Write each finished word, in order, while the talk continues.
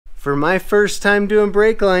For my first time doing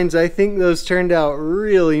brake lines, I think those turned out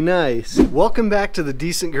really nice. Welcome back to the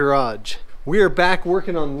Decent Garage. We are back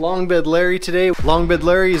working on Long Bed Larry today. Long Bed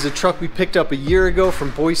Larry is a truck we picked up a year ago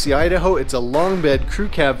from Boise, Idaho. It's a long bed crew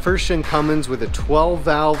cab first gen Cummins with a 12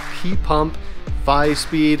 valve P-pump,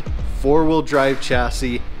 5-speed, 4-wheel drive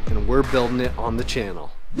chassis, and we're building it on the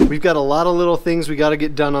channel. We've got a lot of little things we got to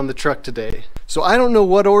get done on the truck today. So I don't know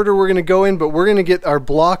what order we're going to go in, but we're going to get our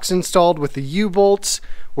blocks installed with the U-bolts.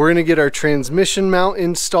 We're going to get our transmission mount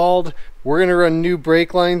installed. We're going to run new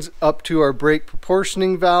brake lines up to our brake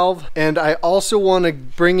proportioning valve. And I also want to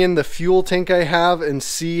bring in the fuel tank I have and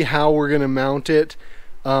see how we're going to mount it.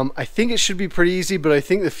 I think it should be pretty easy, but I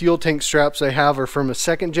think the fuel tank straps I have are from a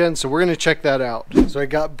second gen, so we're going to check that out. So I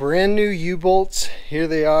got brand new U-bolts. Here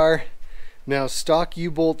they are. Now stock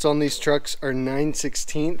U-bolts on these trucks are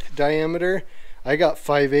 9/16 diameter. I got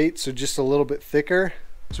 5/8, so just a little bit thicker.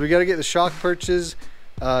 So we got to get the shock perches,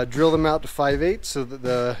 drill them out to 5/8 so that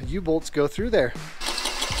the U-bolts go through there.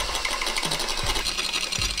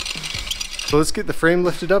 So let's get the frame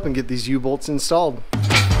lifted up and get these U-bolts installed.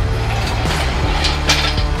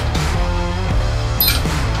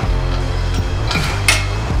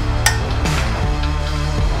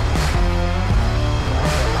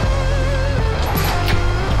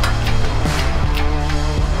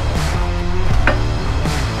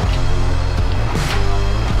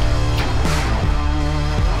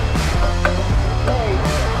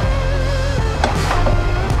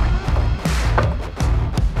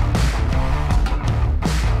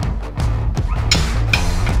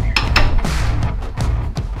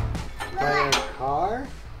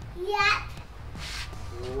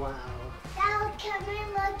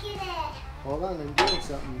 Hold on, I'm doing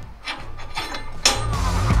something.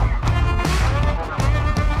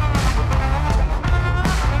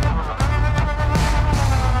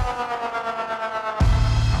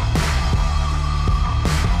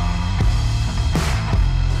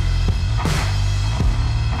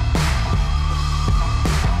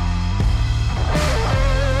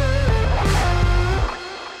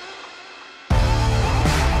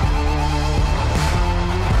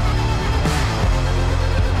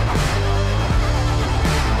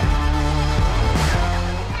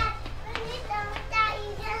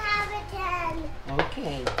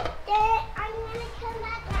 Okay. Dad, I'm gonna come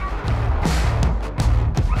back out.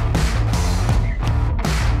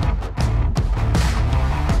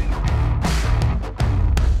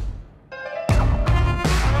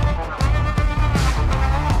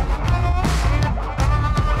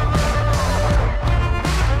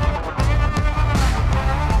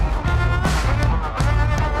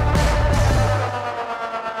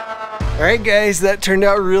 All right guys, that turned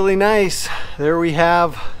out really nice. There we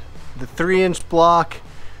have the 3-inch block,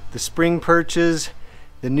 the spring perches,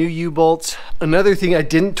 the new U-bolts. Another thing, I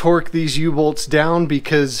didn't torque these U-bolts down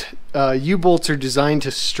because U-bolts are designed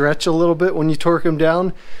to stretch a little bit when you torque them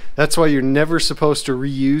down. That's why you're never supposed to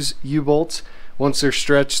reuse U-bolts. Once they're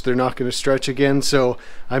stretched, they're not going to stretch again. So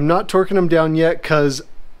I'm not torquing them down yet because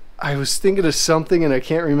I was thinking of something and I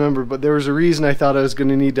can't remember, but there was a reason I thought I was going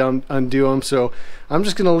to need to undo them. So I'm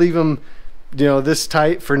just going to leave them, you know, this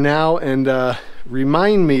tight for now, and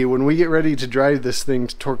remind me when we get ready to drive this thing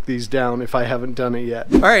to torque these down if I haven't done it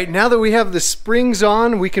yet. All right, now that we have the springs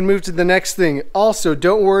on, we can move to the next thing. Also,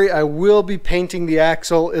 don't worry, I will be painting the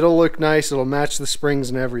axle. It'll look nice, it'll match the springs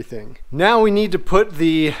and everything. Now we need to put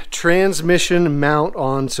the transmission mount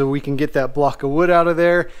on so we can get that block of wood out of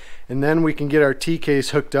there, and then we can get our T-case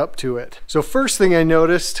hooked up to it. So first thing I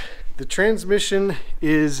noticed, the transmission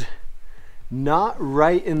is not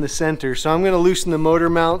right in the center, so I'm going to loosen the motor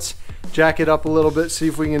mounts, jack it up a little bit, see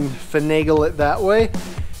if we can finagle it that way,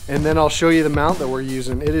 and then I'll show you the mount that we're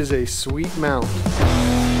using. It is a sweet mount.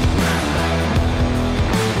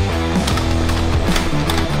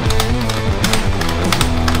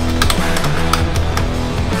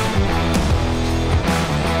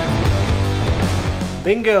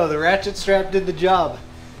 Bingo, the ratchet strap did the job.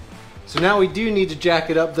 So now we do need to jack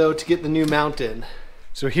it up though to get the new mount in.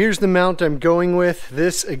 So here's the mount I'm going with.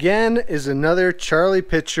 This again is another Charlie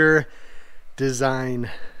Pitcher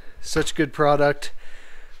design. Such good product,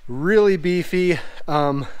 really beefy.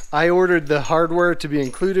 I ordered the hardware to be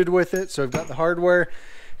included with it, so I've got the hardware,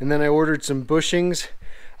 and then I ordered some bushings.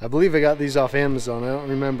 I believe I got these off Amazon, I don't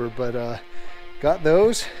remember, but got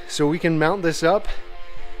those so we can mount this up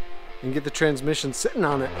and get the transmission sitting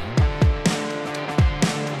on it.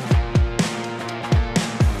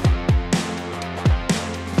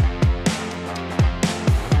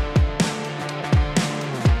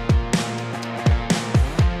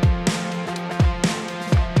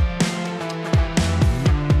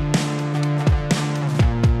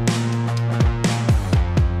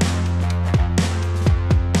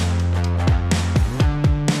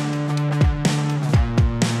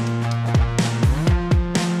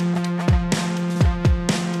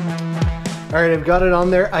 All right, I've got it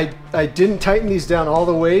on there. I didn't tighten these down all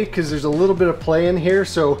the way because there's a little bit of play in here.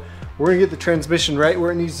 So we're gonna get the transmission right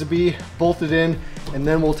where it needs to be, bolted in, and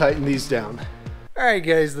then we'll tighten these down. All right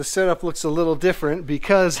guys, the setup looks a little different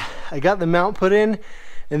because I got the mount put in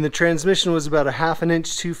and the transmission was about a ½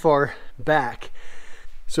 inch too far back.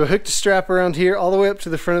 So I hooked a strap around here all the way up to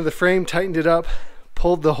the front of the frame, tightened it up,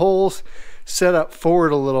 pulled the holes set up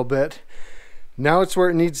forward a little bit. Now it's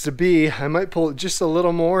where it needs to be. I might pull it just a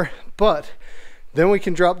little more, but then we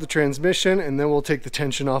can drop the transmission and then we'll take the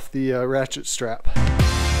tension off the ratchet strap.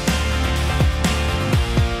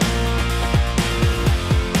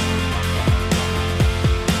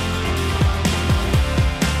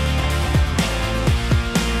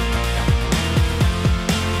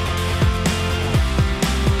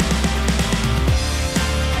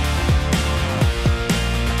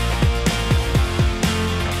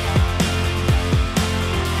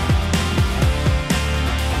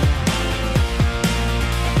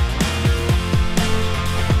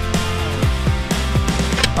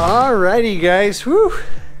 Alrighty guys, whew,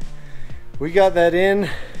 we got that in,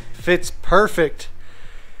 fits perfect.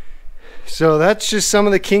 So that's just some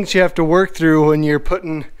of the kinks you have to work through when you're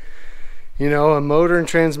putting, you know, a motor and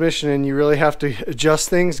transmission in. You really have to adjust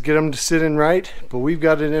things, get them to sit in right, but we've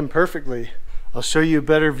got it in perfectly. I'll show you a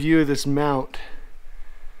better view of this mount.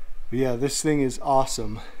 But yeah, this thing is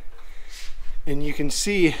awesome. And you can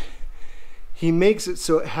see he makes it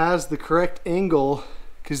so it has the correct angle,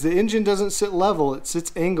 because the engine doesn't sit level, it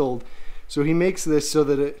sits angled. So he makes this so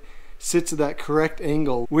that it sits at that correct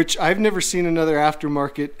angle, which I've never seen another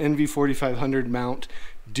aftermarket NV4500 mount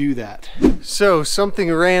do that. So something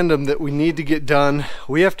random that we need to get done,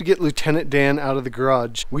 we have to get Lieutenant Dan out of the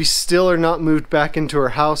garage. We still are not moved back into our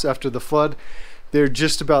house after the flood. They're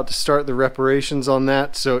just about to start the reparations on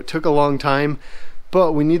that, so it took a long time.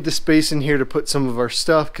 But we need the space in here to put some of our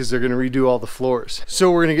stuff because they're going to redo all the floors. So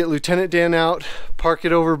we're going to get Lieutenant Dan out, park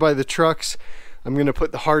it over by the trucks. I'm going to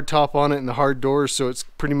put the hard top on it and the hard doors so it's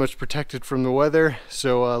pretty much protected from the weather.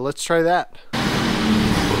 So let's try that.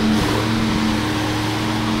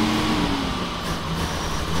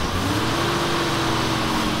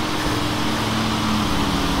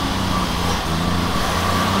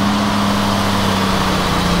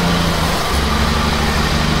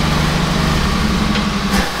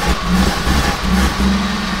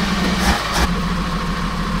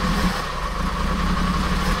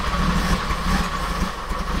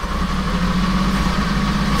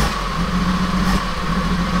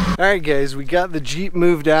 Alright guys, we got the Jeep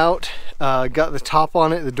moved out, got the top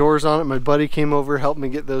on it, the doors on it. My buddy came over, helped me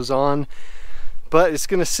get those on. But it's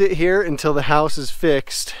going to sit here until the house is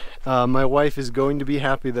fixed. My wife is going to be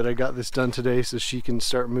happy that I got this done today so she can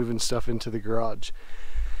start moving stuff into the garage.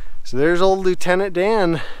 So there's old Lieutenant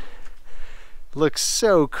Dan. Looks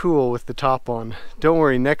so cool with the top on. Don't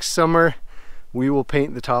worry, next summer we will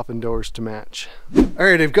paint the top and doors to match.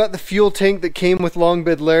 Alright, I've got the fuel tank that came with Long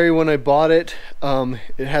Bed Larry when I bought it.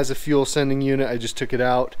 It has a fuel sending unit, I just took it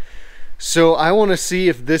out. So I want to see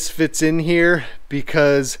if this fits in here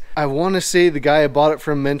because I want to say the guy I bought it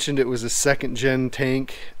from mentioned it was a 2nd gen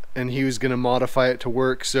tank and he was going to modify it to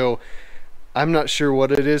work. So I'm not sure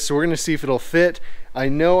what it is, so we're going to see if it'll fit. I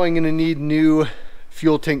know I'm going to need new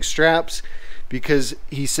fuel tank straps because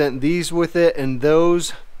he sent these with it, and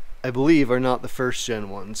those I believe are not the 1st gen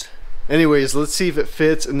ones. Anyways, let's see if it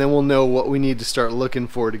fits and then we'll know what we need to start looking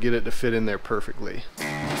for to get it to fit in there perfectly.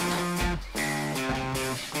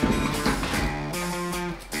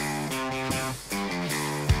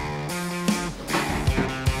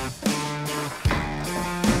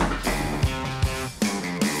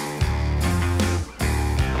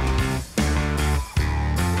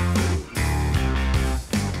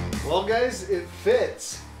 Well guys, it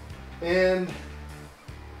fits, and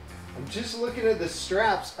I'm just looking at the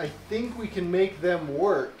straps. I think we can make them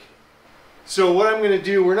work. So what I'm going to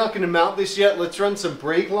do, we're not going to mount this yet. Let's run some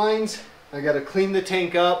brake lines. I got to clean the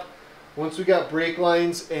tank up. Once we got brake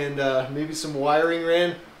lines and maybe some wiring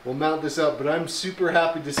ran, we'll mount this up. But I'm super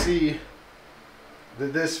happy to see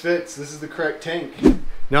that this fits. This is the correct tank.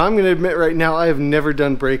 Now I'm going to admit right now I have never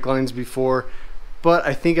done brake lines before, but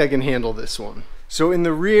I think I can handle this one. So in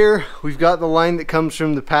the rear, we've got the line that comes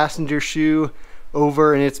from the passenger shoe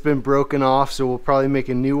over, and it's been broken off, so we'll probably make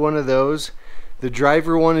a new one of those. The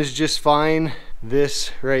driver one is just fine.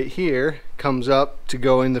 This right here comes up to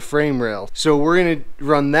go in the frame rail. So we're going to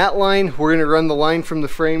run that line. We're going to run the line from the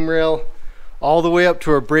frame rail all the way up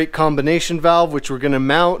to our brake combination valve, which we're going to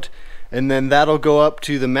mount, and then that'll go up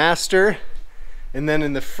to the master. And then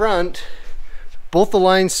in the front, both the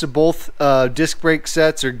lines to both disc brake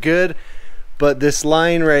sets are good, but this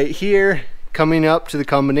line right here coming up to the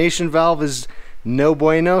combination valve is no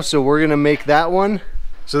bueno, so we're gonna make that one.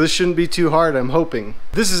 So this shouldn't be too hard, I'm hoping.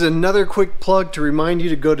 This is another quick plug to remind you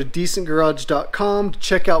to go to decentgarage.com to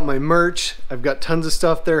check out my merch. I've got tons of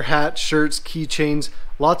stuff there, hats, shirts, keychains,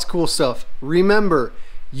 lots of cool stuff. Remember,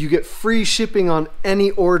 you get free shipping on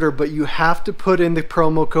any order, but you have to put in the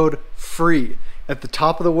promo code FREE. At the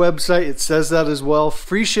top of the website, it says that as well.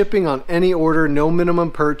 Free shipping on any order, no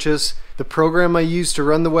minimum purchase. The program I use to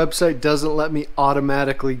run the website doesn't let me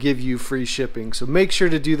automatically give you free shipping, so make sure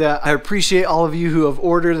to do that. I appreciate all of you who have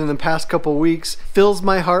ordered in the past couple weeks. Fills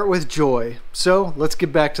my heart with joy. So let's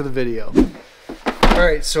get back to the video. All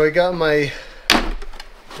right, so I got my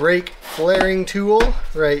brake flaring tool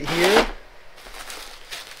right here.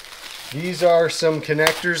 These are some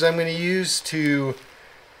connectors I'm going to use to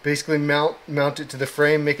basically mount it to the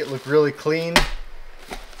frame, make it look really clean.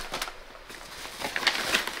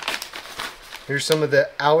 Here's some of the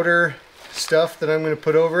outer stuff that I'm going to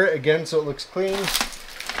put over it again so it looks clean.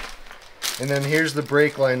 And then here's the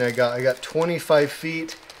brake line I got. I got 25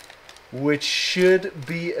 feet, which should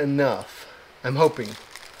be enough, I'm hoping.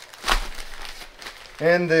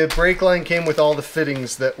 And the brake line came with all the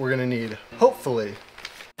fittings that we're going to need, hopefully.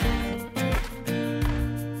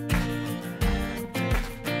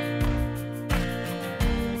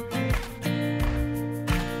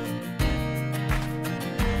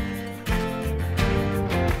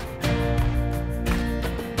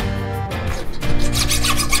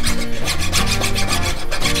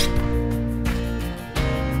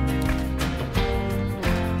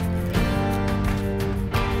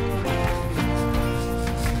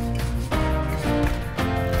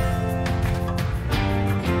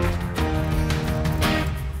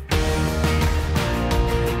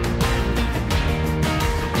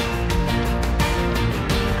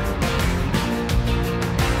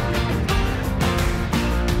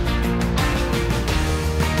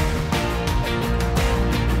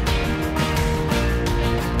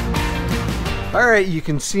 Alright, you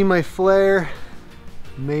can see my flare,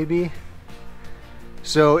 maybe.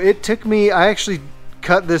 So it took me, I actually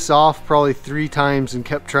cut this off probably 3 times and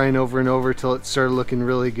kept trying over and over till it started looking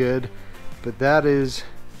really good. But that is,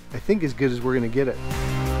 I think, as good as we're gonna get it.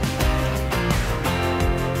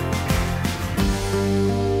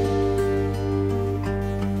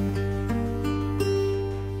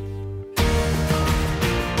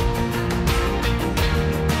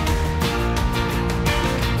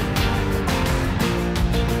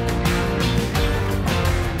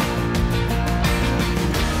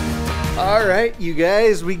 Alright, you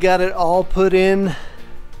guys, we got it all put in.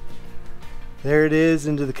 There it is,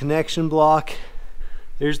 into the connection block.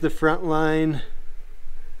 There's the front line.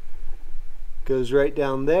 Goes right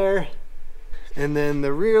down there. And then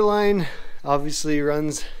the rear line obviously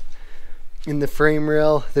runs in the frame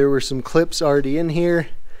rail. There were some clips already in here.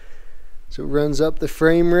 So it runs up the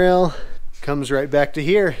frame rail, comes right back to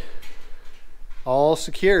here. All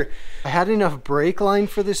secure. I had enough brake line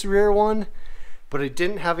for this rear one, but I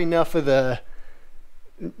didn't have enough of the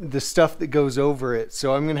stuff that goes over it,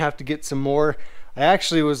 so I'm gonna have to get some more. I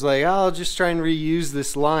actually was like, oh, I'll just try and reuse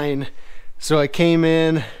this line. So I came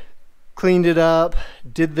in, cleaned it up,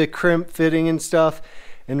 did the crimp fitting and stuff,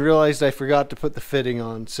 and realized I forgot to put the fitting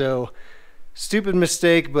on. So stupid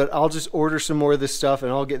mistake, but I'll just order some more of this stuff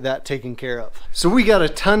and I'll get that taken care of. So we got a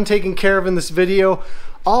ton taken care of in this video.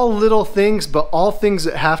 All little things, but all things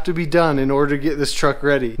that have to be done in order to get this truck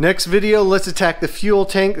ready. Next video, let's attack the fuel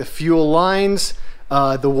tank, the fuel lines,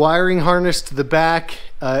 the wiring harness to the back,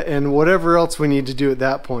 and whatever else we need to do at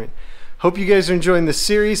that point. Hope you guys are enjoying this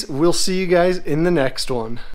series. We'll see you guys in the next one.